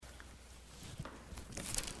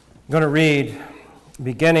I'm going to read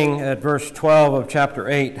beginning at verse 12 of chapter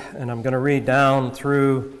 8, and I'm going to read down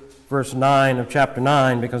through verse 9 of chapter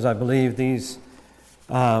 9 because I believe these,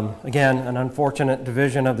 again, an unfortunate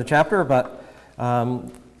division of the chapter, but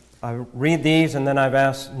I read these and then I've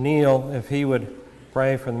asked Neil if he would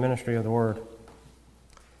pray for the ministry of the word.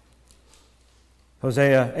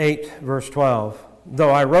 Hosea 8, verse 12.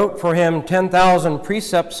 Though I wrote for him 10,000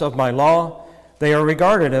 precepts of my law, they are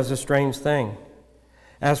regarded as a strange thing.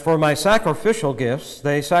 As for my sacrificial gifts,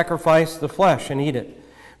 they sacrifice the flesh and eat it.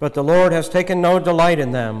 But the Lord has taken no delight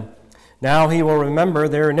in them. Now he will remember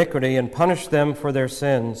their iniquity and punish them for their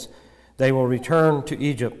sins. They will return to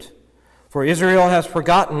Egypt. For Israel has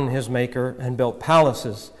forgotten his Maker and built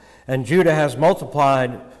palaces, and Judah has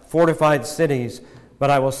multiplied fortified cities.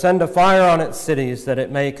 But I will send a fire on its cities, that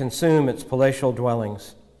it may consume its palatial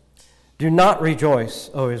dwellings. Do not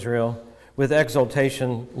rejoice, O Israel, with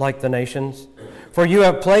exultation like the nations. For you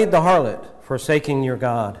have played the harlot, forsaking your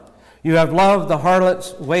God. You have loved the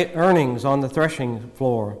harlot's earnings on the threshing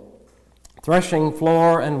floor. Threshing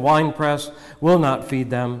floor and winepress will not feed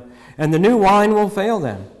them, and the new wine will fail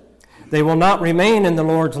them. They will not remain in the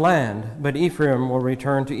Lord's land, but Ephraim will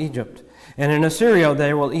return to Egypt. And in Assyria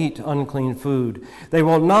they will eat unclean food. They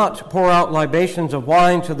will not pour out libations of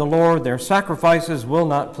wine to the Lord. Their sacrifices will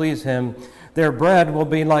not please him. Their bread will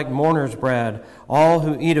be like mourner's bread. All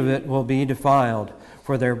who eat of it will be defiled,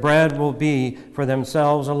 for their bread will be for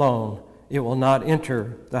themselves alone. It will not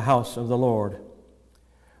enter the house of the Lord.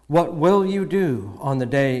 What will you do on the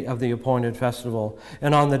day of the appointed festival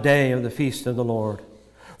and on the day of the feast of the Lord?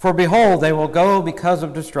 For behold, they will go because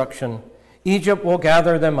of destruction. Egypt will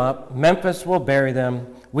gather them up. Memphis will bury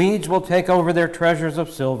them. Weeds will take over their treasures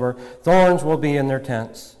of silver. Thorns will be in their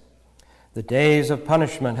tents. The days of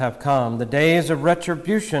punishment have come. The days of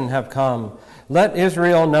retribution have come. Let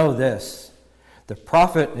Israel know this. The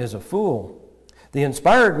prophet is a fool. The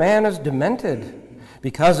inspired man is demented.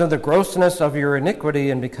 Because of the grossness of your iniquity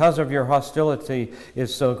and because of your hostility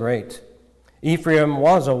is so great. Ephraim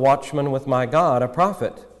was a watchman with my God, a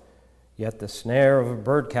prophet. Yet the snare of a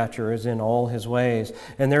birdcatcher is in all his ways,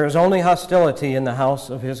 and there is only hostility in the house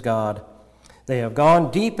of his God. They have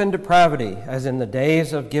gone deep in depravity, as in the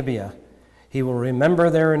days of Gibeah. He will remember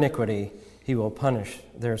their iniquity. He will punish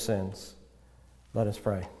their sins. Let us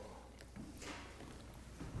pray.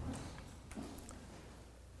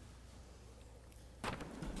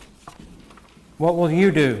 What will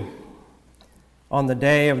you do on the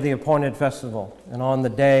day of the appointed festival and on the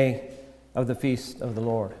day of the feast of the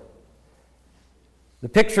Lord? The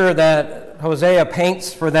picture that Hosea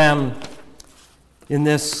paints for them in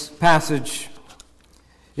this passage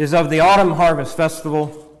is of the autumn harvest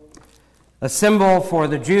festival, a symbol for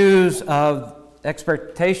the Jews of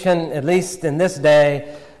expectation, at least in this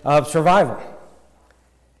day, of survival,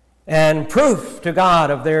 and proof to God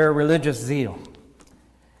of their religious zeal.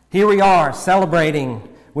 Here we are celebrating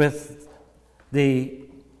with the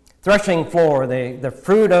threshing floor, the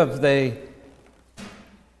fruit of the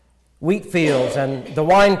wheat fields and the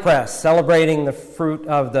winepress, celebrating the fruit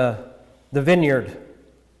of the vineyard.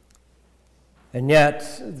 And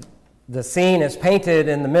yet, the scene is painted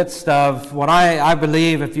in the midst of what I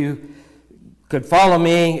believe, if you could follow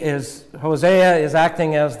me, is Hosea is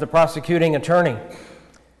acting as the prosecuting attorney.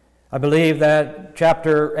 I believe that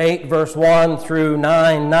chapter 8, verse 1 through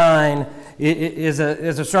 9 is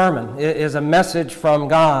a sermon, is a message from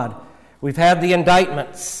God. We've had the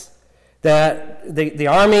indictments that the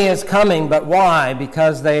army is coming, but why?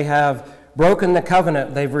 Because they have broken the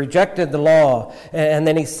covenant, they've rejected the law. And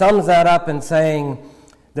then he sums that up in saying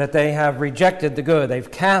that they have rejected the good, they've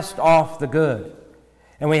cast off the good.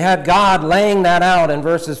 And we had God laying that out in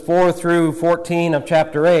verses 4 through 14 of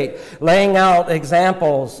chapter 8, laying out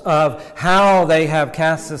examples of how they have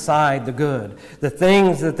cast aside the good, the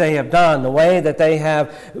things that they have done, the way that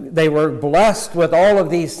they were blessed with all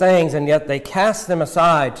of these things, and yet they cast them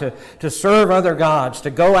aside to serve other gods,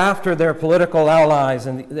 to go after their political allies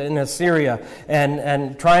in Assyria,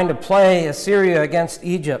 and trying to play Assyria against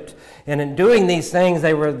Egypt. And in doing these things,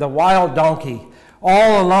 they were the wild donkey,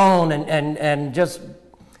 all alone and just...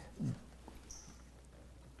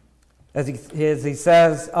 As he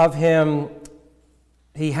says of him,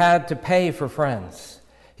 he had to pay for friends.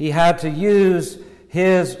 He had to use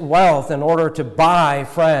his wealth in order to buy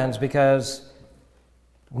friends because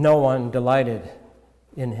no one delighted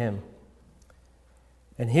in him.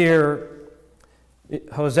 And here,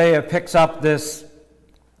 Hosea picks up this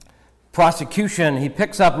prosecution. He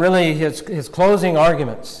picks up really his closing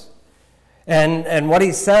arguments. And what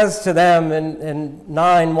he says to them in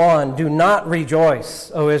 9:1, do not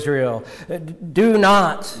rejoice, O Israel. Do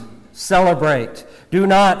not celebrate. Do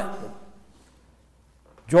not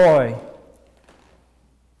joy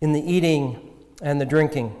in the eating and the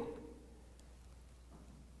drinking.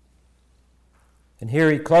 And here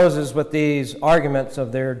he closes with these arguments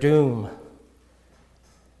of their doom.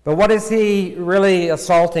 But what is he really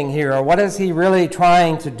assaulting here? Or what is he really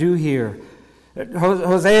trying to do here?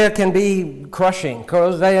 Hosea can be crushing.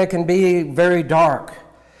 Hosea can be very dark.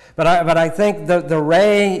 But I think the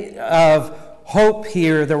ray of hope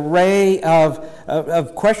here, the ray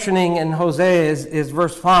of questioning in Hosea is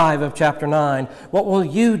verse 5 of chapter 9. What will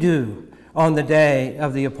you do on the day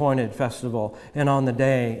of the appointed festival and on the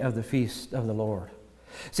day of the feast of the Lord?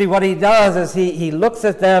 See, what he does is he looks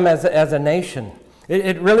at them as a nation.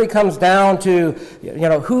 It really comes down to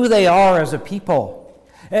who they are as a people.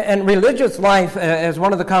 And religious life, as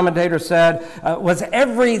one of the commentators said, was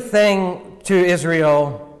everything to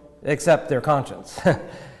Israel except their conscience.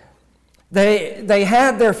 They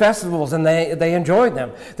had their festivals and they enjoyed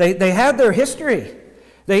them. They had their history.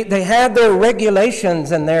 They had their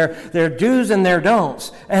regulations and their do's and their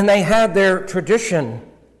don'ts. And they had their tradition.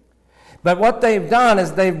 But what they've done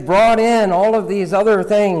is they've brought in all of these other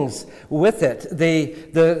things with it.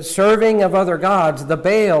 The serving of other gods, the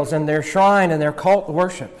Baals and their shrine and their cult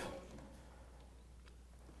worship.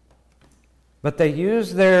 But they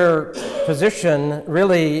use their position,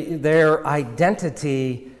 really their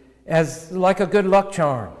identity, as like a good luck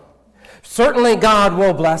charm. Certainly God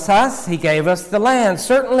will bless us. He gave us the land.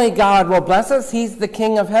 Certainly God will bless us. He's the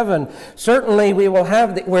King of heaven. Certainly we will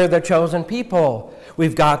we're the chosen people.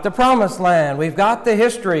 We've got the promised land. We've got the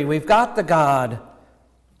history. We've got the God.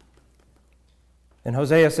 And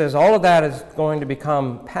Hosea says all of that is going to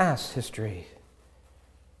become past history.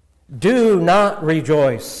 Do not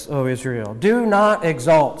rejoice, O Israel. Do not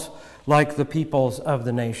exult like the peoples of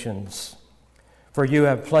the nations. For you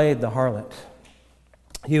have played the harlot.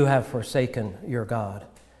 You have forsaken your God.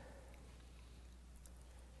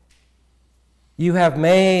 You have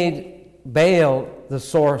made Baal the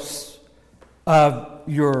source of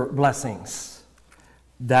your blessings.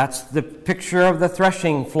 That's the picture of the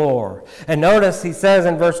threshing floor. And notice he says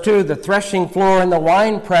in verse 2, the threshing floor and the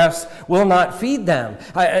winepress will not feed them.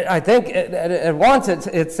 I think at once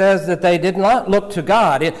it says that they did not look to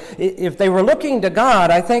God. If they were looking to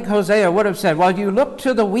God, I think Hosea would have said, well, you look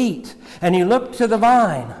to the wheat and you look to the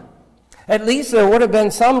vine. At least there would have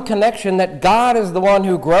been some connection that God is the one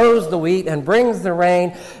who grows the wheat and brings the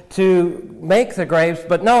rain to make the grapes.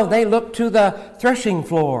 But no, they look to the threshing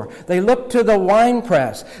floor. They look to the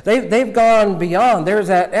winepress. They've gone beyond. There's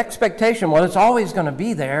that expectation. Well, it's always going to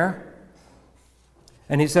be there.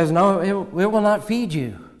 And he says, no, it will not feed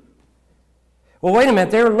you. Well, wait a minute.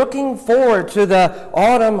 They're looking forward to the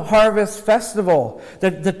autumn harvest festival,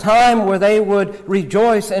 the time where they would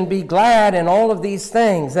rejoice and be glad in all of these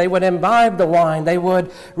things. They would imbibe the wine. They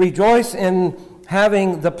would rejoice in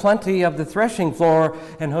having the plenty of the threshing floor.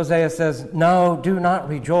 And Hosea says, no, do not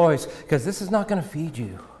rejoice, because this is not going to feed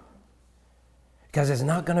you, because it's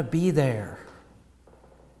not going to be there.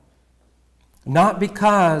 Not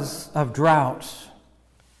because of drought,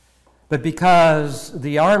 but because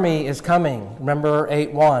the army is coming. Remember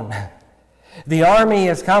 8:1. The army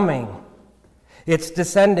is coming. It's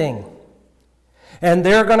descending. And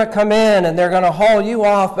they're going to come in and they're going to haul you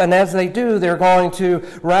off. And as they do, they're going to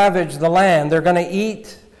ravage the land. They're going to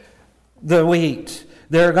eat the wheat.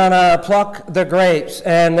 They're going to pluck the grapes.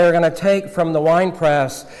 And they're going to take from the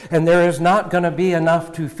winepress. And there is not going to be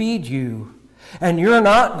enough to feed you. And you're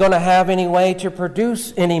not going to have any way to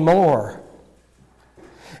produce any more.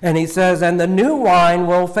 And he says, and the new wine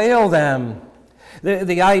will fail them.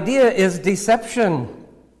 The idea is deception.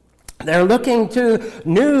 They're looking to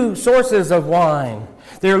new sources of wine.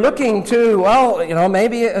 They're looking to,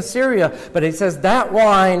 maybe Assyria. But he says that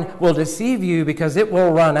wine will deceive you because it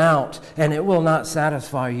will run out and it will not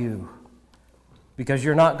satisfy you, because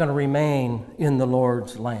you're not going to remain in the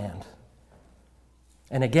Lord's land.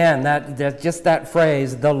 And again, that just that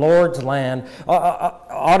phrase, the Lord's land,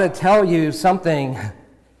 ought to tell you something.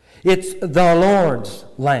 It's the Lord's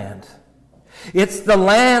land. It's the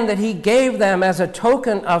land that he gave them as a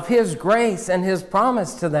token of his grace and his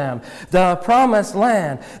promise to them. The promised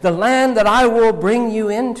land. The land that I will bring you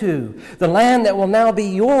into. The land that will now be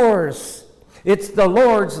yours. It's the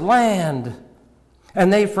Lord's land.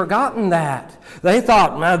 And they've forgotten that. They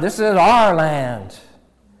thought, no, this is our land.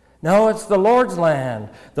 No, it's the Lord's land.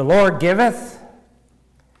 The Lord giveth,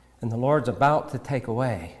 and the Lord's about to take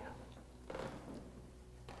away.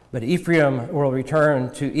 But Ephraim will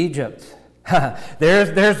return to Egypt.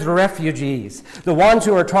 There's the refugees, the ones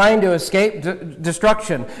who are trying to escape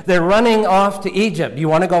destruction. They're running off to Egypt. You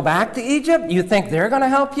want to go back to Egypt? You think they're going to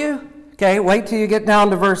help you? Okay, wait till you get down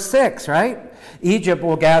to verse 6, right? Egypt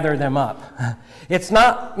will gather them up. It's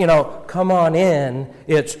not, come on in.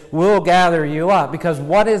 It's, we'll gather you up. Because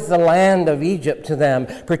what is the land of Egypt to them?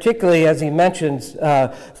 Particularly as he mentions,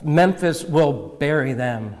 Memphis will bury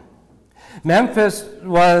them. Memphis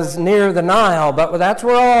was near the Nile, but that's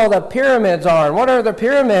where all the pyramids are. And what are the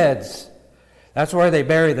pyramids? That's where they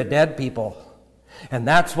bury the dead people. And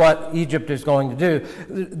that's what Egypt is going to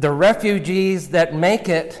do. The refugees that make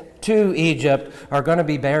it to Egypt are going to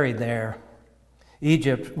be buried there.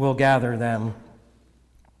 Egypt will gather them.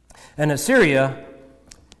 And in Assyria,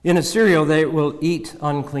 they will eat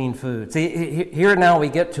unclean food. See, here now we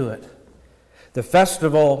get to it. The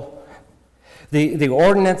festival, the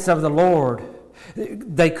ordinance of the Lord,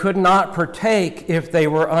 they could not partake if they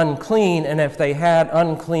were unclean, and if they had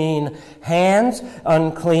unclean hands,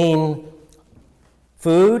 unclean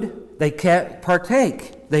food, they can't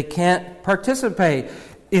partake. They can't participate.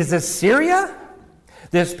 Is Assyria,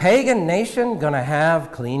 this pagan nation, going to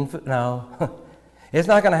have clean food? No. It's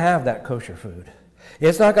not going to have that kosher food.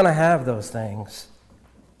 It's not going to have those things.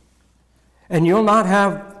 And you'll not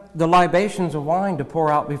have the libations of wine to pour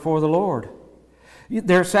out before the Lord.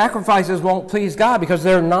 Their sacrifices won't please God because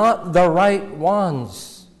they're not the right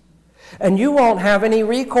ones. And you won't have any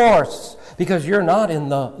recourse because you're not in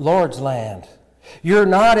the Lord's land. You're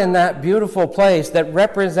not in that beautiful place that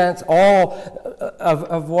represents all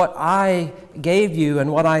of what I gave you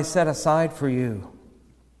and what I set aside for you.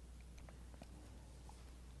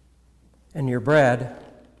 And your bread,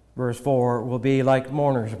 verse 4, will be like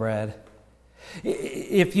mourner's bread.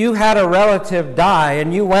 If you had a relative die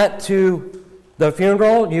and you went to the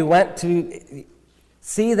funeral, you went to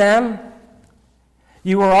see them,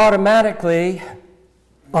 you were automatically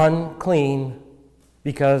unclean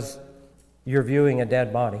because you're viewing a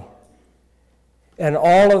dead body. And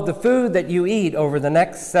all of the food that you eat over the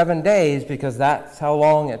next 7 days, because that's how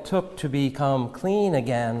long it took to become clean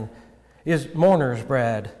again, is mourner's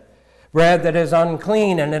bread. Bread that is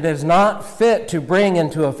unclean, and it is not fit to bring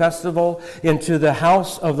into a festival, into the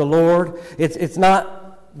house of the Lord. It's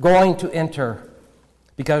not going to enter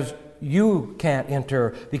because you can't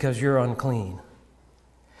enter because you're unclean.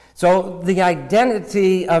 So the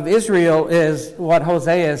identity of Israel is what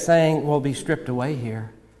Hosea is saying will be stripped away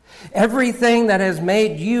here. Everything that has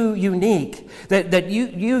made you unique, that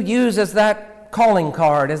you use as that calling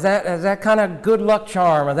card, as that kind of good luck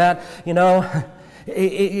charm, or that,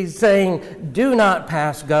 he's saying, do not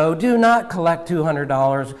pass go, do not collect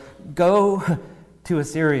 $200, go to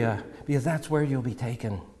Assyria, because that's where you'll be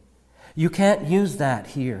taken. You can't use that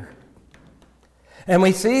here. And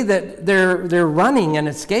we see that they're running and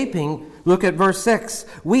escaping. Look at verse 6.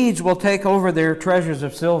 Weeds will take over their treasures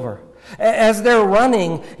of silver. As they're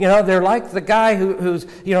running, they're like the guy who's,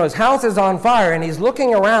 his house is on fire and he's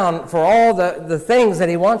looking around for all the things that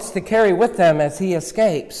he wants to carry with them as he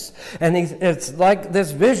escapes. And it's like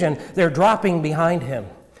this vision, they're dropping behind him.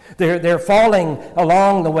 They're falling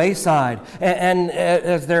along the wayside. And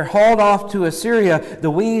as they're hauled off to Assyria,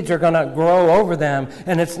 the weeds are going to grow over them.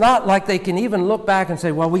 And it's not like they can even look back and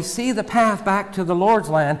say, well, we see the path back to the Lord's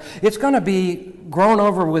land. It's going to be grown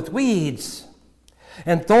over with weeds.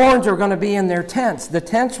 And thorns are going to be in their tents, the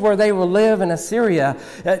tents where they will live in Assyria.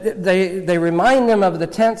 They remind them of the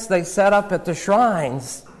tents they set up at the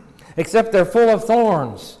shrines, except they're full of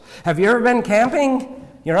thorns. Have you ever been camping?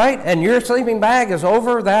 You're right, and your sleeping bag is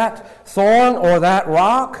over that thorn or that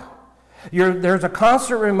rock. There's a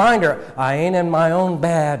constant reminder, I ain't in my own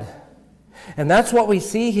bed. And that's what we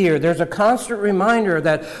see here. There's a constant reminder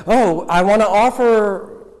that, I want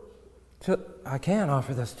to I can't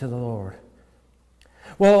offer this to the Lord.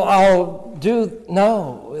 Well,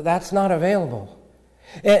 no, that's not available.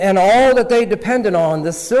 And all that they depended on,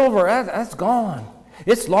 the silver, that's gone.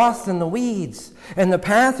 It's lost in the weeds, and the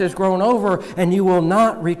path is grown over, and you will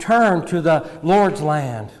not return to the Lord's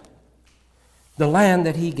land, the land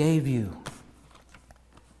that he gave you.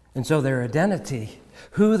 And so their identity,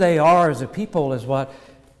 who they are as a people, is what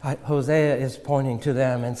Hosea is pointing to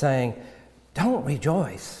them and saying, don't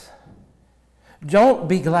rejoice. Don't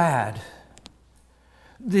be glad.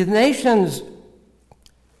 The nations,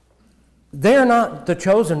 they're not the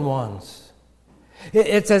chosen ones.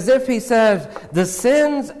 It's as if he says, the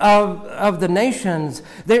sins of the nations,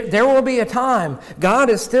 there will be a time.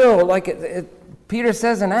 God is still, like Peter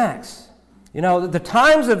says in Acts, the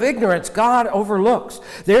times of ignorance God overlooks.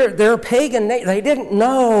 They're pagan, they didn't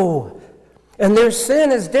know. And their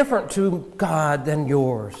sin is different to God than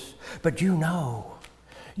yours. But you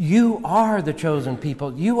are the chosen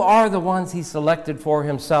people. You are the ones he selected for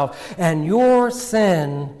himself. And your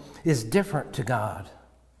sin is different to God.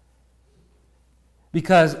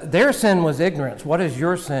 Because their sin was ignorance. What is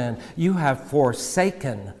your sin? You have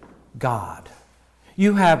forsaken God.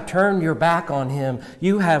 You have turned your back on him.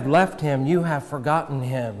 You have left him. You have forgotten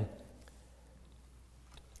him.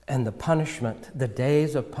 And the punishment, the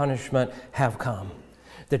days of punishment have come.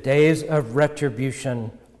 The days of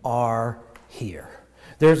retribution are here.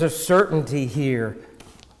 There's a certainty here.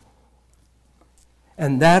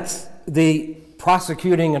 And that's the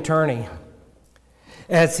prosecuting attorney.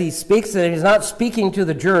 As he speaks, he's not speaking to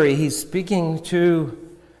the jury, he's speaking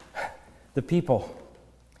to the people.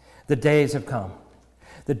 The days have come.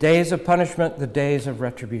 The days of punishment, the days of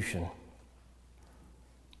retribution.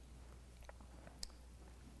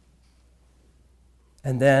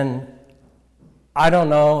 And then, I don't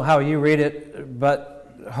know how you read it, but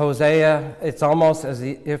Hosea, it's almost as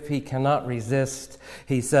if he cannot resist.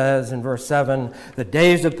 He says in verse 7, the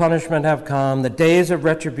days of punishment have come, the days of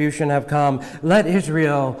retribution have come. Let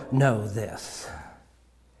Israel know this.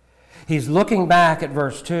 He's looking back at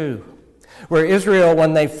verse 2, where Israel,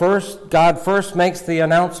 when God first makes the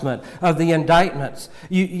announcement of the indictments,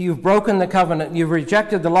 you've broken the covenant, you've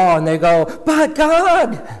rejected the law, and they go, but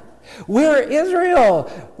God, we're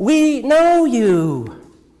Israel, we know you.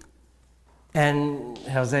 And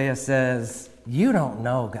Hosea says, you don't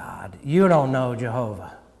know God. You don't know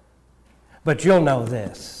Jehovah. But you'll know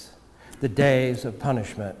this. The days of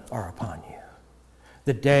punishment are upon you.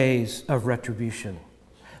 The days of retribution.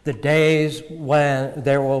 The days when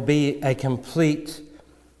there will be a complete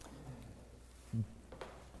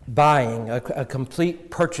buying, a complete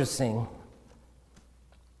purchasing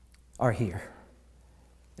are here.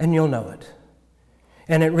 And you'll know it.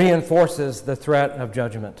 And it reinforces the threat of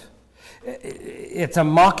judgment. It's a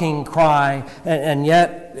mocking cry, and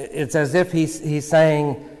yet it's as if he's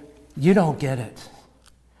saying, you don't get it.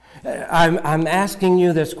 I'm asking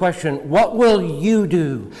you this question, what will you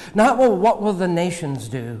do? Not what will the nations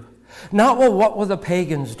do? Not what will the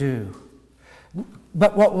pagans do?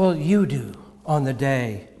 But what will you do on the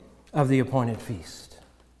day of the appointed feast?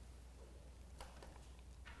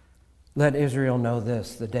 Let Israel know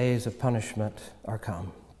this, the days of punishment are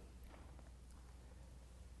come.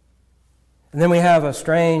 And then we have a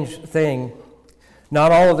strange thing.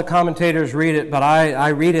 Not all of the commentators read it, but I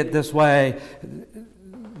read it this way.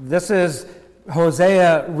 This is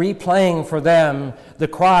Hosea replaying for them the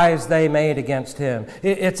cries they made against him.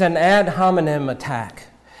 It's an ad hominem attack.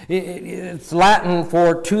 It's Latin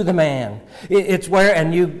for to the man. It's where,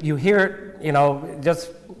 and you hear it,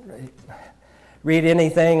 just read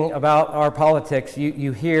anything about our politics,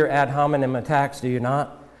 you hear ad hominem attacks, do you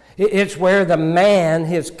not? It's where the man,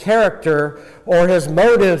 his character, or his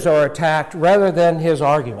motives are attacked rather than his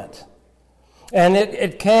argument. And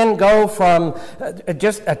it can go from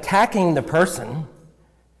just attacking the person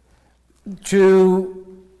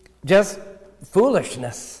to just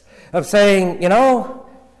foolishness of saying,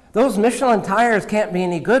 those Michelin tires can't be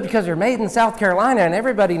any good because they're made in South Carolina, and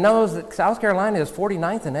everybody knows that South Carolina is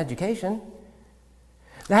 49th in education.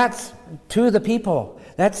 That's to the people.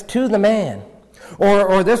 That's to the man.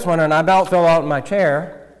 Or this one, and I about fell out in my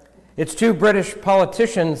chair. It's two British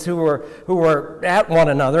politicians who were at one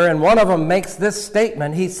another, and one of them makes this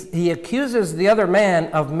statement. He accuses the other man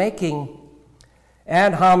of making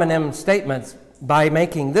ad hominem statements by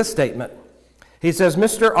making this statement. He says,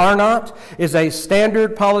 Mr. Arnott is a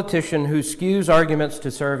standard politician who skews arguments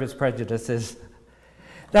to serve his prejudices.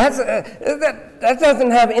 That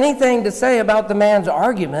doesn't have anything to say about the man's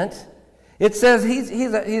argument. It says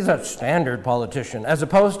he's a standard politician, as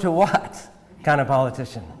opposed to what kind of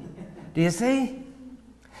politician? Do you see?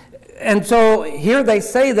 And so here they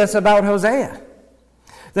say this about Hosea.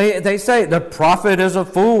 They say the prophet is a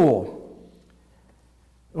fool.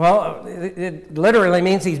 Well, it literally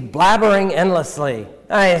means he's blabbering endlessly.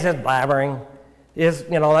 He's just blabbering. He's,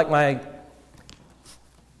 like my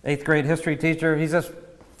 8th grade history teacher, he's just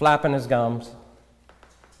flapping his gums.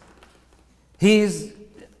 He's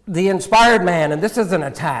the inspired man, and this is an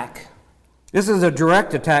attack. This is a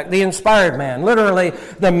direct attack. The inspired man, literally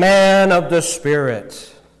the man of the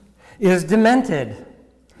Spirit, is demented.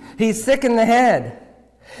 He's sick in the head.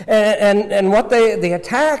 And what the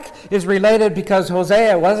attack is related because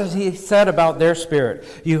Hosea, what has he said about their spirit?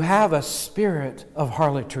 You have a spirit of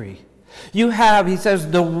harlotry. You have, he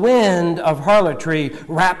says, the wind of harlotry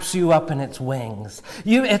wraps you up in its wings.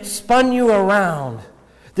 It spun you around.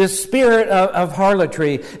 This spirit of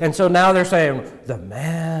harlotry. And so now they're saying, the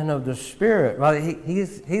man of the Spirit. Well,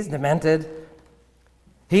 he's demented.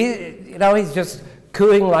 He's just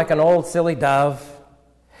cooing like an old silly dove.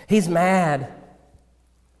 He's mad.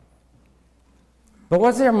 But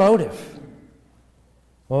what's their motive?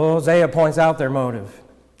 Well, Hosea points out their motive.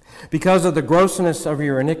 because of the grossness of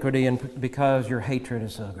your iniquity and because your hatred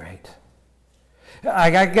is so great.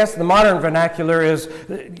 I guess the modern vernacular is,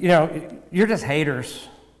 you're just haters.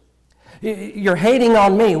 You're hating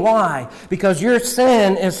on me. Why? Because your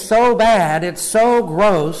sin is so bad, it's so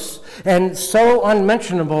gross and so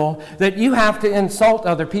unmentionable that you have to insult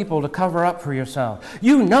other people to cover up for yourself.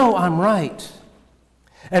 You know I'm right.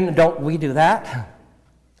 And don't we do that?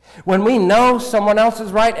 When we know someone else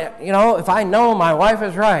is right, if I know my wife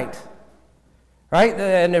is right,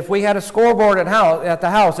 and if we had a scoreboard at the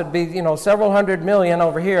house, it'd be, several hundred million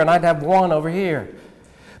over here, and I'd have one over here.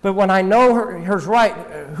 But when I know her's right,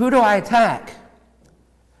 who do I attack?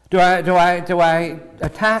 Do I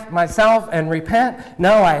attack myself and repent?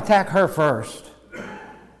 No, I attack her first.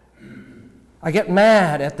 I get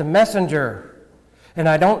mad at the messenger, and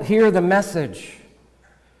I don't hear the message.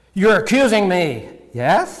 You're accusing me.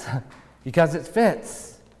 Yes, because it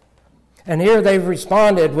fits. And here they've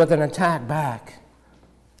responded with an attack back.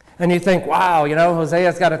 And you think, wow,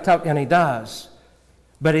 Hosea's got a tough, and he does.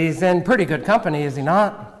 But he's in pretty good company, is he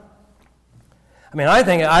not?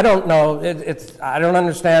 I don't know, I don't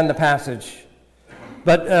understand the passage.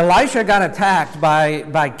 But Elisha got attacked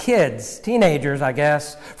by kids, teenagers, I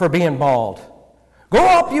guess, for being bald. Grow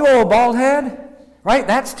up, you old bald head. Right?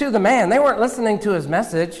 That's to the man. They weren't listening to his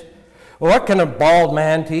message. Well, what can a bald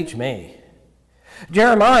man teach me?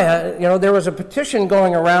 Jeremiah, there was a petition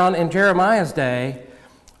going around in Jeremiah's day.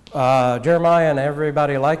 Jeremiah and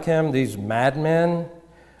everybody like him, these madmen,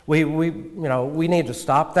 we need to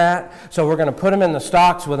stop that. So we're going to put him in the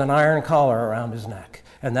stocks with an iron collar around his neck.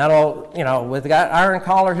 And that'll, with that iron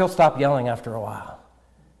collar, he'll stop yelling after a while.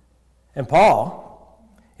 And Paul,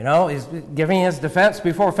 he's giving his defense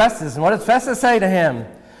before Festus. And what does Festus say to him?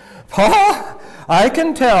 Paul, I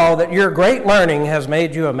can tell that your great learning has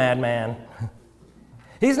made you a madman.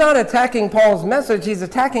 He's not attacking Paul's message. He's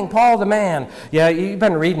attacking Paul the man. Yeah, you've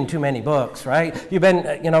been reading too many books, right? You've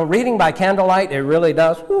been, reading by candlelight. It really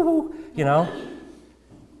does,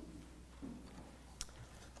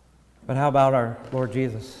 But how about our Lord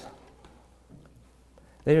Jesus?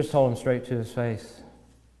 They just told him straight to his face,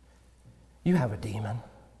 you have a demon.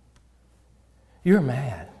 You're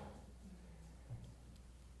mad.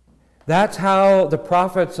 That's how the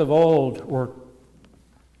prophets of old were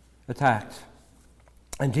attacked.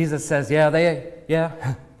 And Jesus says, they're going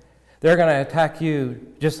to attack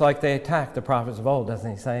you just like they attacked the prophets of old,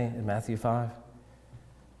 doesn't he say in Matthew 5?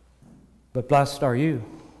 But blessed are you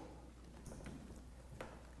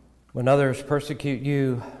when others persecute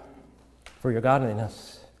you for your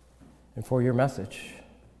godliness and for your message.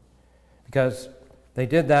 Because they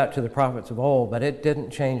did that to the prophets of old, but it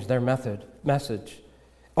didn't change their message.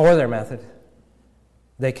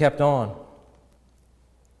 They kept on.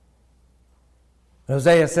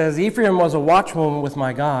 Hosea says, Ephraim was a watchwoman with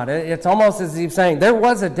my God. It's almost as if he's saying, there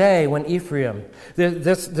was a day when Ephraim,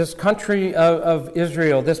 this country of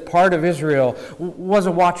Israel, this part of Israel, was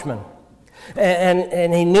a watchman.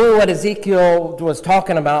 And he knew what Ezekiel was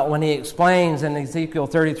talking about when he explains in Ezekiel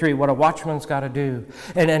 33 what a watchman's got to do.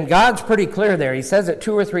 And God's pretty clear there. He says it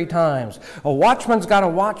 2 or 3 times. A watchman's got to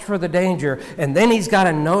watch for the danger, and then he's got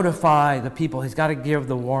to notify the people. He's got to give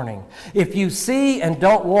the warning. If you see and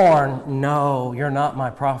don't warn, no, you're not my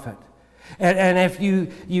prophet. And if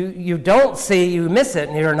you don't see, you miss it,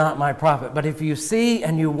 and you're not my prophet. But if you see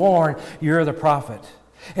and you warn, you're the prophet.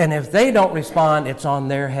 And if they don't respond, it's on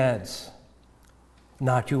their heads,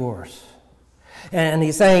 not yours. And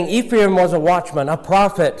he's saying Ephraim was a watchman, a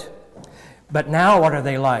prophet. But now what are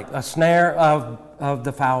they like? A snare of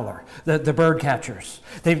the fowler, the bird catchers.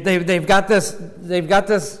 They've got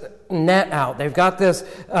this net out. They've got this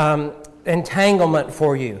entanglement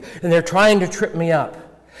for you. And they're trying to trip me up.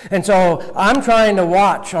 And so I'm trying to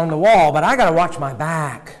watch on the wall, but I got to watch my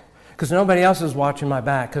back, because nobody else is watching my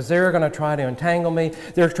back, because they're going to try to entangle me.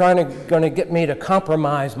 They're going to get me to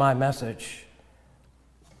compromise my message.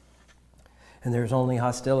 And there's only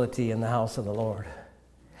hostility in the house of the Lord.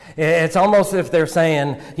 It's almost as if they're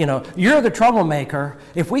saying, you're the troublemaker.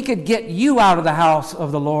 If we could get you out of the house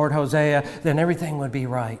of the Lord, Hosea, then everything would be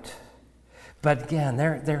right. But again,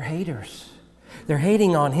 they're haters. They're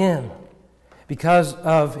hating on him because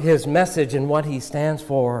of his message and what he stands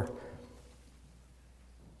for.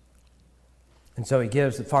 And so he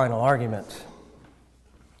gives the final argument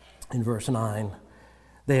in verse 9.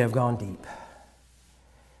 They have gone deep.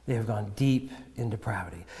 They have gone deep in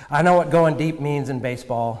depravity. I know what going deep means in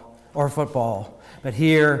baseball or football, but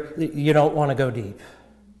here you don't want to go deep.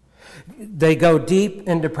 They go deep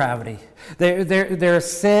in depravity. Their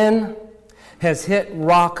sin has hit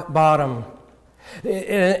rock bottom.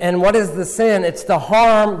 And what is the sin? It's the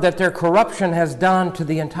harm that their corruption has done to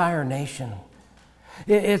the entire nation.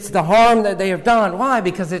 It's the harm that they have done. Why?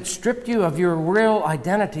 Because it stripped you of your real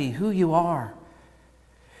identity, who you are.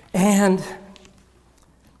 And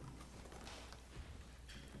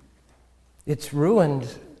it's ruined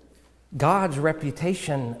God's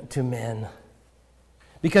reputation to men.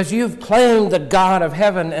 Because you've claimed the God of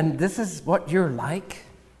heaven, and this is what you're like.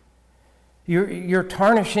 You're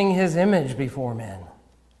tarnishing his image before men.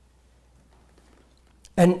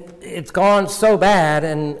 And it's gone so bad,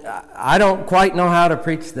 and I don't quite know how to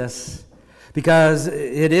preach this because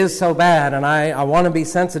it is so bad, and I want to be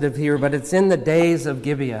sensitive here, but it's in the days of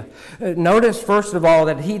Gibeah. Notice, first of all,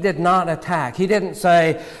 that he did not attack. He didn't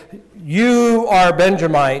say, you are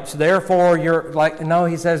Benjamites, therefore you're like, no,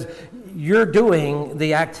 he says, you're doing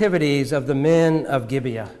the activities of the men of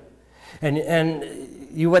Gibeah. And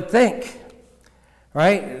you would think,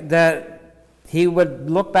 right, that he would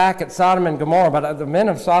look back at Sodom and Gomorrah, but the men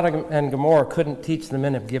of Sodom and Gomorrah couldn't teach the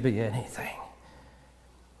men of Gibeah anything.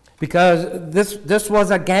 Because this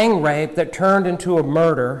was a gang rape that turned into a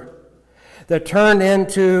murder, that turned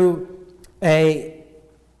into a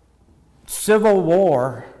civil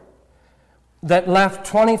war that left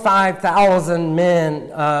 25,000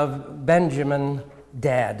 men of Benjamin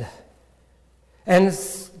dead. And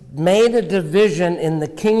it's made a division in the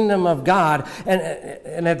kingdom of God.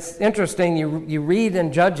 And it's interesting, you read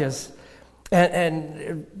in Judges,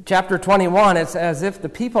 and chapter 21, it's as if the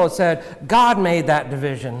people had said, God made that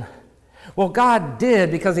division. Well, God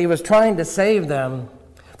did, because he was trying to save them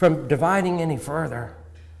from dividing any further.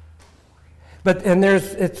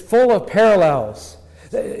 It's full of parallels.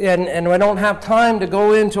 And we don't have time to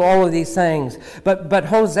go into all of these things. But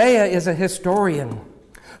Hosea is a historian.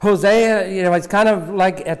 Hosea, it's kind of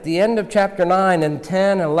like at the end of chapter 9 and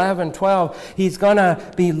 10, 11, 12, he's going to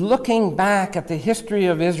be looking back at the history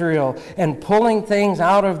of Israel and pulling things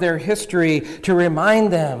out of their history to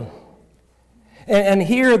remind them. And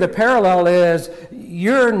here the parallel is,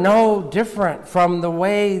 you're no different from the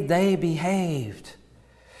way they behaved.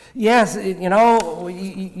 Yes,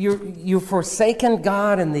 you've forsaken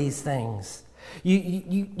God in these things.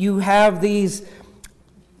 You have these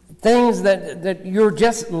things that you're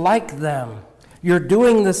just like them. You're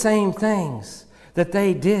doing the same things that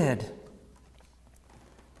they did.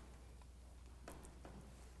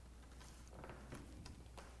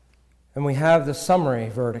 And we have the summary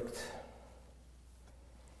verdict.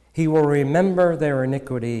 He will remember their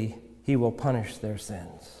iniquity. He will punish their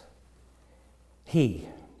sins. He.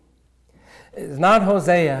 It's not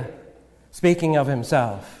Hosea speaking of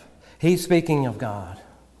himself. He's speaking of God.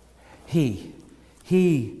 He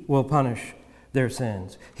will punish their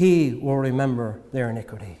sins. He will remember their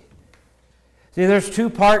iniquity. See, there's two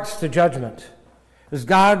parts to judgment. There's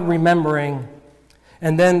God remembering,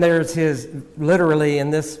 and then there's his, literally in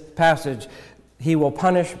this passage, he will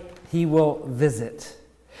punish, he will visit.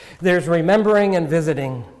 There's remembering and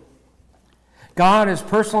visiting. God is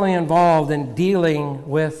personally involved in dealing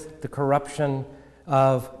with the corruption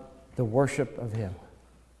of the worship of him.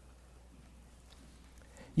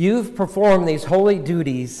 You've performed these holy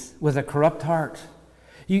duties with a corrupt heart.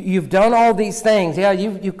 You've done all these things. Yeah,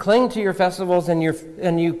 you cling to your festivals and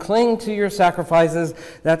you cling to your sacrifices.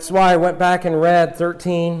 That's why I went back and read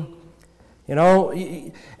 13.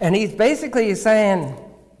 And he's basically saying,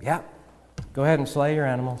 yeah, go ahead and slay your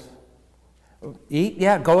animals. Eat,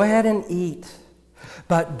 yeah, go ahead and eat.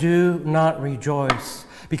 But do not rejoice,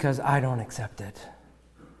 because I don't accept it.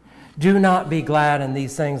 Do not be glad in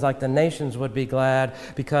these things like the nations would be glad,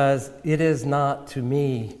 because it is not to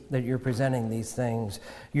me that you're presenting these things.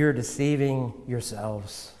 You're deceiving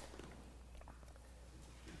yourselves.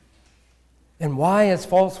 And why is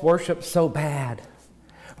false worship so bad?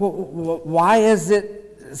 Why is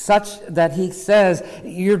it such that he says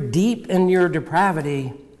you're deep in your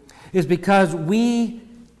depravity? Is because we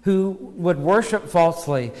who would worship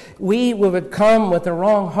falsely, we would come with the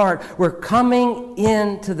wrong heart. We're coming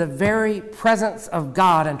into the very presence of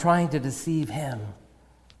God and trying to deceive him.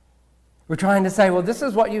 We're trying to say, well, this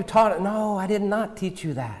is what you taught. No, I did not teach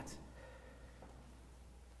you that.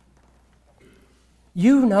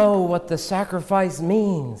 You know what the sacrifice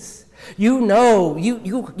means. You know,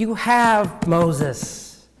 you have Moses.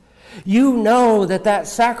 You know that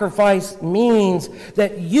sacrifice means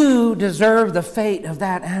that you deserve the fate of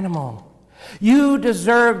that animal. You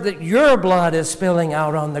deserve that your blood is spilling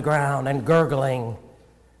out on the ground and gurgling.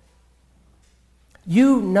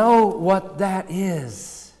 You know what that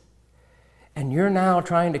is. And you're now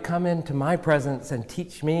trying to come into my presence and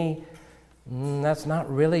teach me that's not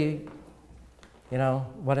really,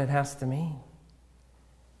 what it has to mean.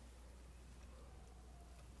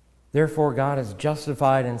 Therefore, God is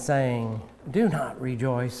justified in saying, do not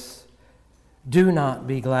rejoice. Do not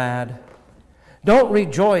be glad. Don't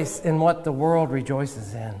rejoice in what the world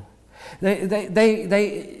rejoices in.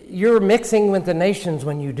 You're mixing with the nations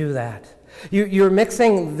when you do that. You're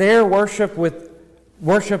mixing their worship with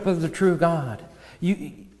worship of the true God.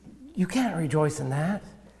 You can't rejoice in that.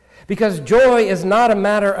 Because joy is not a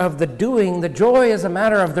matter of the doing. The joy is a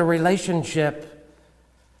matter of the relationship.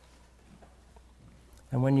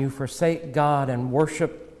 And when you forsake God and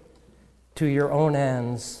worship to your own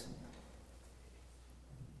ends,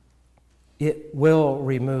 it will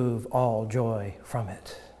remove all joy from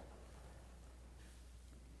it.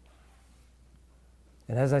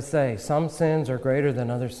 And as I say, some sins are greater than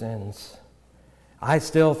other sins. I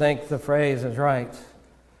still think the phrase is right.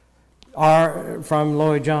 From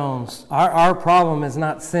Lloyd Jones, our problem is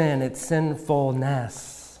not sin, it's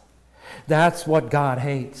sinfulness. That's what God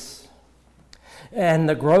hates. And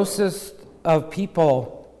the grossest of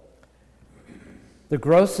people, the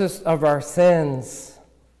grossest of our sins,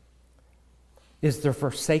 is the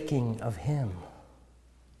forsaking of Him.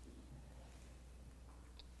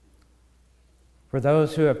 For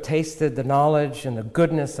those who have tasted the knowledge and the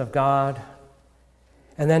goodness of God,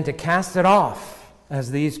 and then to cast it off,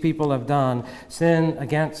 as these people have done, sin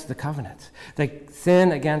against the covenant. They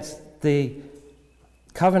sin against the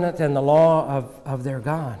covenant and the law of their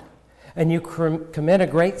God. And you commit a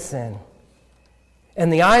great sin.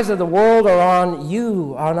 And the eyes of the world are on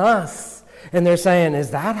you, on us. And they're saying,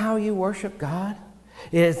 is that how you worship God?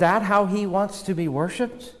 Is that how He wants to be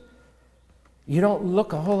worshiped? You don't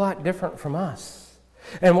look a whole lot different from us.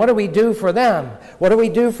 And what do we do for them? What do we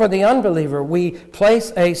do for the unbeliever? We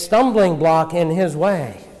place a stumbling block in his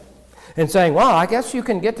way and saying, well, I guess you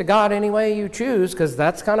can get to God any way you choose, because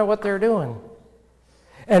that's kind of what they're doing.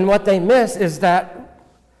 And what they miss is that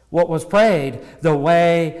what was prayed, the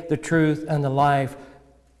way, the truth, and the life,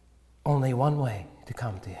 only one way to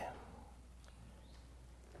come to Him.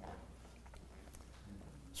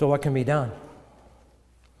 So what can be done?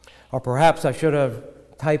 Or perhaps I should have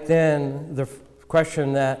typed in the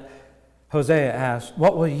question that Hosea asked,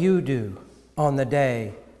 what will you do on the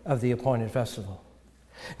day of the appointed festival?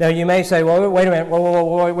 Now you may say, well, wait a minute,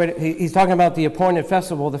 wait. He's talking about the appointed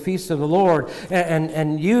festival, the feast of the Lord,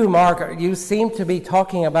 and you, Mark, you seem to be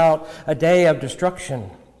talking about a day of destruction.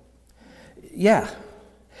 Yeah,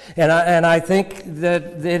 and I think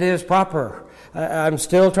that it is proper. I'm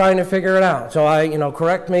still trying to figure it out, so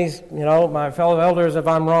correct me, my fellow elders, if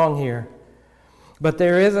I'm wrong here. But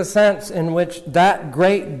there is a sense in which that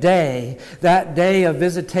great day, that day of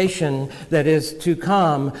visitation that is to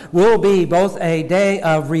come, will be both a day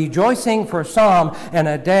of rejoicing for some and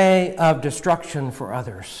a day of destruction for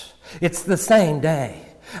others. It's the same day.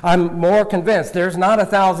 I'm more convinced there's not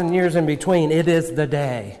 1,000 years in between. It is the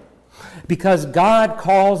day. Because God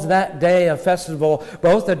calls that day of festival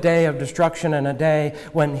both a day of destruction and a day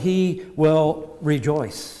when He will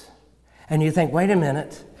rejoice. And you think, wait a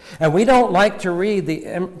minute. And we don't like to read the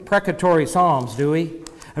imprecatory Psalms, do we?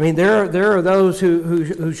 I mean, there are those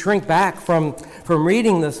who shrink back from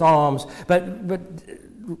reading the Psalms. But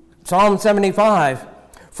Psalm 75,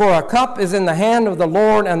 for a cup is in the hand of the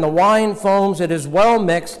Lord, and the wine foams, it is well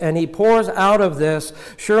mixed, and He pours out of this.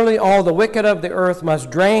 Surely all the wicked of the earth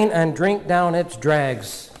must drain and drink down its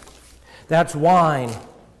dregs. That's wine.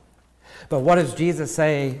 But what does Jesus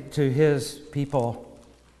say to His people?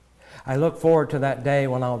 I look forward to that day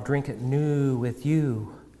when I'll drink it new with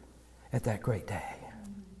you at that great day.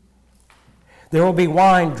 There will be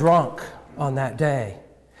wine drunk on that day,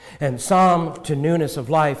 and some to newness of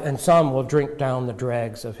life, and some will drink down the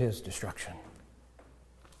dregs of His destruction.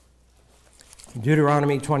 In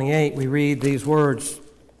Deuteronomy 28, we read these words.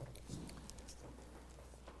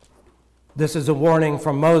 This is a warning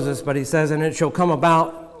from Moses, but he says, and it shall come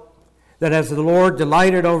about that as the Lord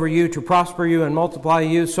delighted over you to prosper you and multiply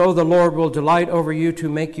you, so the Lord will delight over you to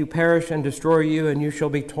make you perish and destroy you, and you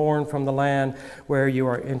shall be torn from the land where you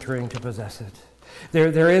are entering to possess it.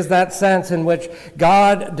 There is that sense in which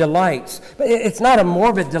God delights. But it's not a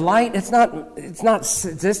morbid delight. It's not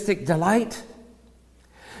sadistic delight.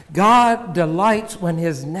 God delights when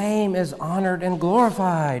His name is honored and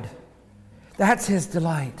glorified. That's His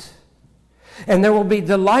delight. And there will be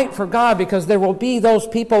delight for God because there will be those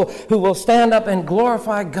people who will stand up and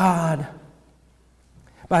glorify God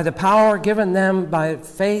by the power given them by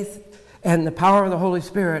faith and the power of the Holy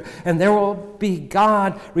Spirit. And there will be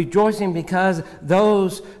God rejoicing because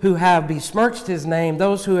those who have besmirched His name,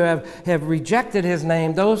 those who have rejected His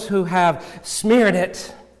name, those who have smeared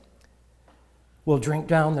it, will drink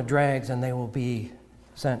down the dregs and they will be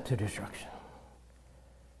sent to destruction.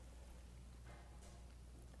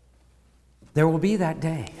 There will be that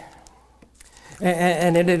day.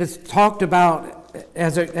 And it is talked about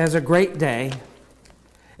as a great day.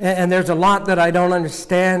 And there's a lot that I don't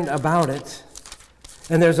understand about it.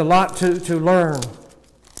 And there's a lot to learn.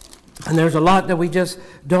 And there's a lot that we just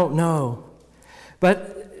don't know.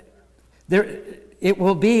 But it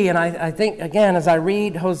will be, and I think, again, as I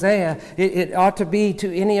read Hosea, it ought to be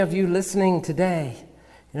to any of you listening today.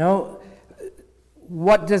 You know,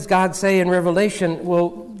 what does God say in Revelation?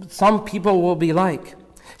 Well, some people will be like.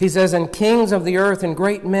 He says, and kings of the earth and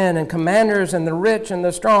great men and commanders and the rich and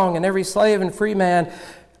the strong and every slave and free man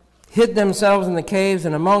hid themselves in the caves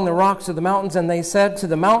and among the rocks of the mountains. And they said to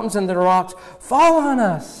the mountains and the rocks, fall on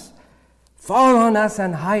us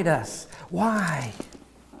and hide us. Why?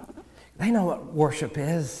 They know what worship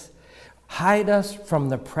is. Hide us from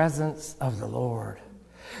the presence of the Lord.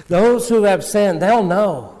 Those who have sinned, they'll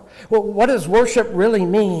know. Well, what does worship really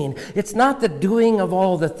mean? It's not the doing of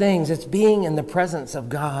all the things. It's being in the presence of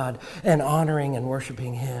God and honoring and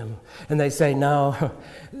worshiping Him. And they say, no,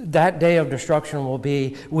 that day of destruction will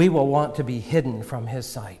be, we will want to be hidden from His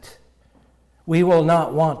sight. We will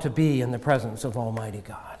not want to be in the presence of Almighty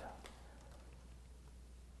God.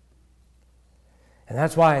 And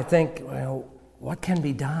that's why I think, well, what can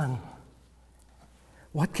be done?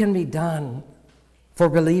 What can be done for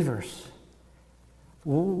believers?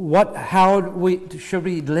 How should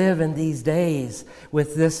we live in these days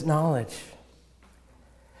with this knowledge?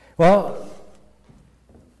 Well,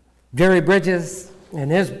 Jerry Bridges, in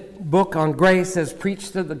his book on grace, says,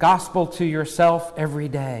 preach the gospel to yourself every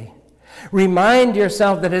day. Remind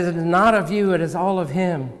yourself that it is not of you, it is all of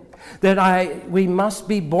Him. That we must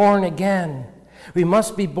be born again. We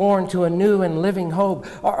must be born to a new and living hope.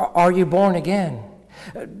 Are you born again?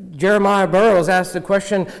 Jeremiah Burroughs asked the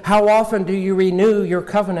question, how often do you renew your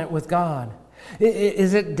covenant with God?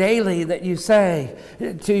 Is it daily that you say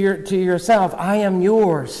to yourself, I am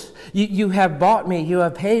yours. You have bought me. You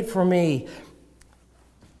have paid for me.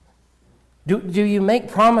 Do you make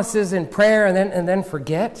promises in prayer and then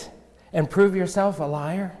forget and prove yourself a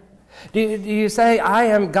liar? Do you say, I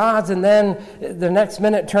am God's, and then the next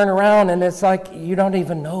minute turn around and it's like you don't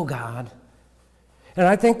even know God? And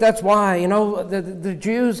I think that's why, the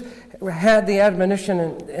Jews had the admonition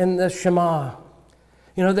in the Shema,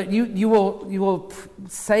 that you will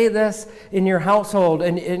say this in your household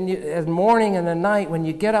and in morning and at night, when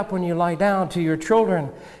you get up, when you lie down, to your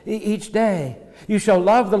children each day. You shall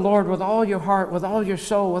love the Lord with all your heart, with all your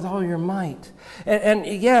soul, with all your might. And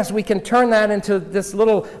yes, we can turn that into this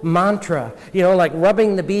little mantra, like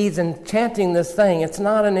rubbing the beads and chanting this thing. It's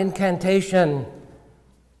not an incantation.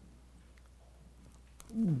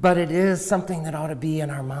 But it is something that ought to be in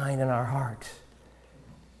our mind and our heart.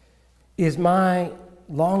 Is my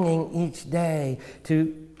longing each day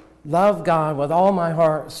to love God with all my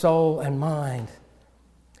heart, soul, and mind.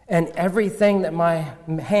 And everything that my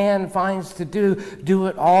hand finds to do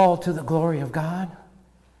it all to the glory of God?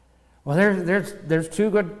 Well, there's two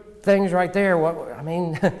good things right there.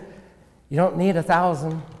 You don't need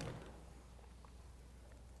 1,000.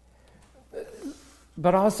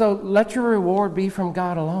 But also, let your reward be from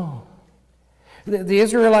God alone. The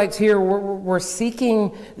Israelites here were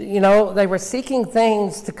seeking, they were seeking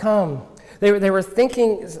things to come. They were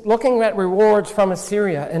looking at rewards from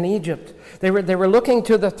Assyria and Egypt. They were looking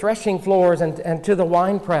to the threshing floors and to the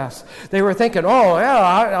wine press. They were thinking, oh, yeah,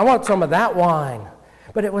 I want some of that wine.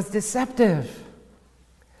 But it was deceptive.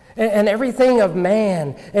 And everything of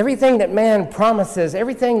man, everything that man promises,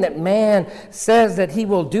 everything that man says that he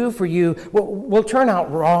will do for you will turn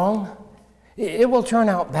out wrong. It will turn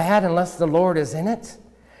out bad unless the Lord is in it.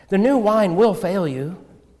 The new wine will fail you.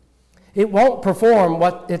 It won't perform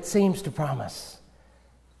what it seems to promise.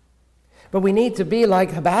 But we need to be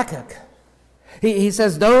like Habakkuk. He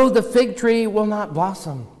says, though the fig tree will not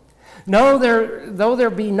blossom, though there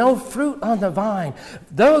be no fruit on the vine,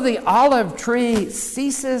 though the olive tree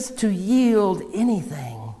ceases to yield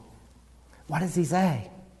anything, what does he say?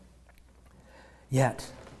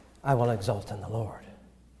 Yet I will exult in the Lord.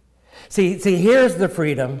 See, here's the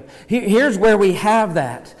freedom. Here's where we have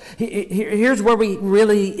that. Here's where we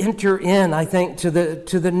really enter in, I think, to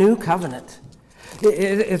the new covenant.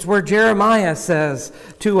 It's where Jeremiah says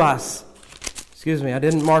to us, excuse me, I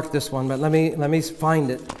didn't mark this one, but let me find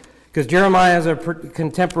it. Because Jeremiah is a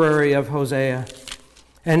contemporary of Hosea.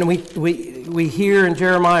 And we hear in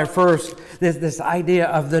Jeremiah first this idea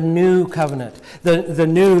of the new covenant, the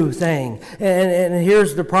new thing. And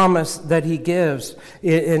here's the promise that he gives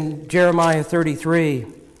in Jeremiah 33.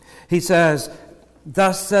 He says,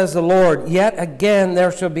 Thus says the Lord, yet again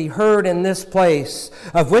there shall be heard in this place,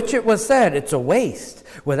 of which it was said, it's a waste,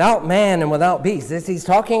 without man and without beast. He's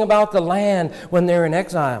talking about the land when they're in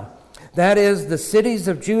exile. That is, the cities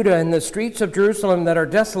of Judah and the streets of Jerusalem that are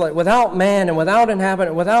desolate, without man and without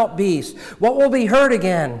inhabitant, without beast. What will be heard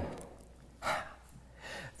again?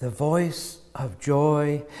 The voice of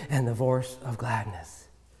joy and the voice of gladness.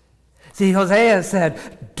 See, Hosea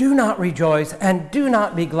said, do not rejoice and do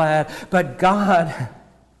not be glad, but God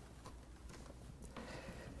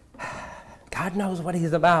knows what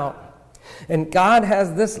he's about. And God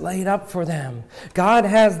has this laid up for them. God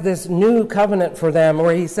has this new covenant for them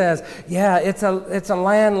where he says, yeah, it's a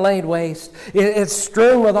land laid waste. It's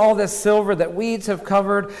strewn with all this silver that weeds have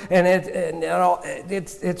covered, and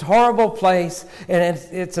it's horrible place, and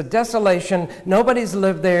it's a desolation. Nobody's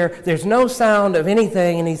lived there. There's no sound of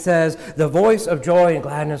anything. And he says, the voice of joy and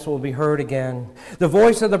gladness will be heard again. The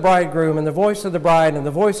voice of the bridegroom and the voice of the bride and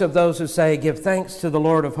the voice of those who say, give thanks to the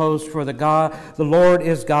Lord of hosts, for the Lord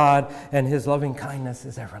is God, and his loving kindness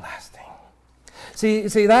is everlasting. See,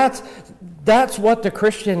 that's what the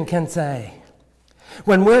Christian can say.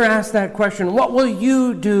 When we're asked that question, what will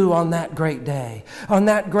you do on that great day? On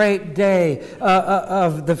that great day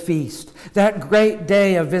of the feast, that great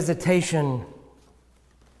day of visitation,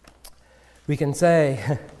 we can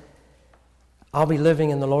say, I'll be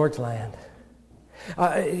living in the Lord's land.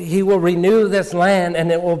 He will renew this land,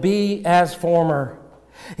 and it will be as former.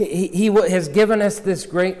 He has given us this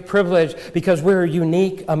great privilege because we're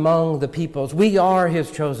unique among the peoples. We are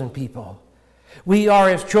his chosen people. We are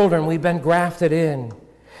his children. We've been grafted in.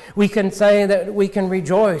 We can say that we can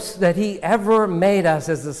rejoice that he ever made us,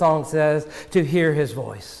 as the song says, to hear his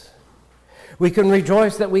voice. We can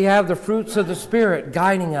rejoice that we have the fruits of the Spirit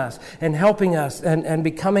guiding us and helping us and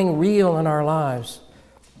becoming real in our lives.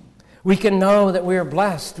 We can know that we are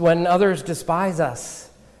blessed when others despise us.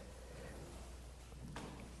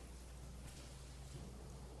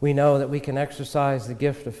 We know that we can exercise the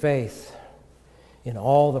gift of faith in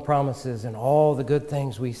all the promises and all the good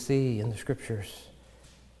things we see in the Scriptures.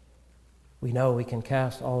 We know we can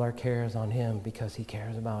cast all our cares on him because he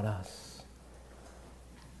cares about us.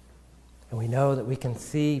 And we know that we can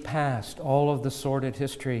see past all of the sordid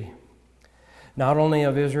history, not only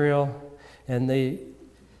of Israel and the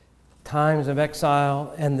times of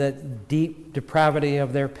exile and the deep depravity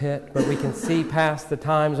of their pit, but we can see past the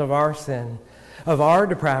times of our sin, of our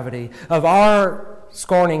depravity, of our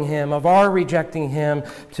scorning him, of our rejecting him,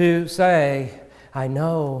 to say, I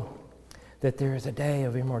know that there is a day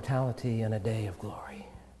of immortality and a day of glory.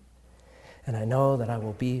 And I know that I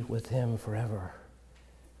will be with him forever.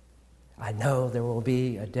 I know there will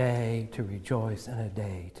be a day to rejoice and a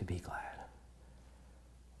day to be glad.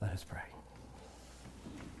 Let us pray.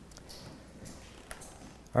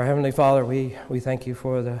 Our Heavenly Father, we thank you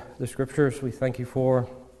for the Scriptures. We thank you for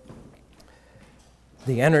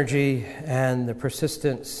the energy and the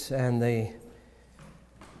persistence and the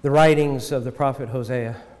writings of the prophet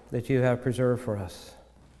Hosea that you have preserved for us.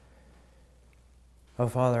 Oh,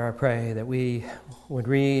 Father, I pray that we would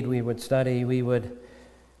read, we would study, we would,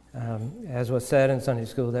 as was said in Sunday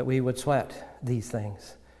school, that we would sweat these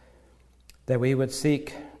things, that we would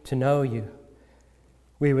seek to know you,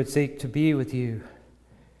 we would seek to be with you,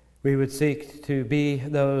 we would seek to be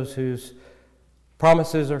those whose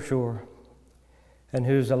promises are sure and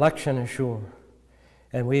whose election is sure,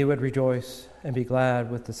 and we would rejoice and be glad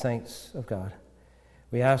with the saints of God.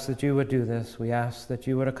 We ask that you would do this. We ask that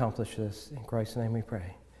you would accomplish this. In Christ's name we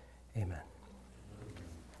pray. Amen.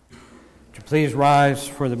 Would you please rise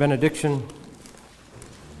for the benediction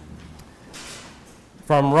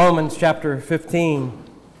from Romans chapter 15.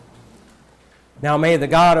 Now may the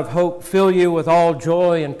God of hope fill you with all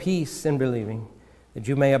joy and peace in believing, that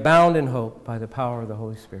you may abound in hope by the power of the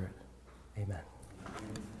Holy Spirit. Amen.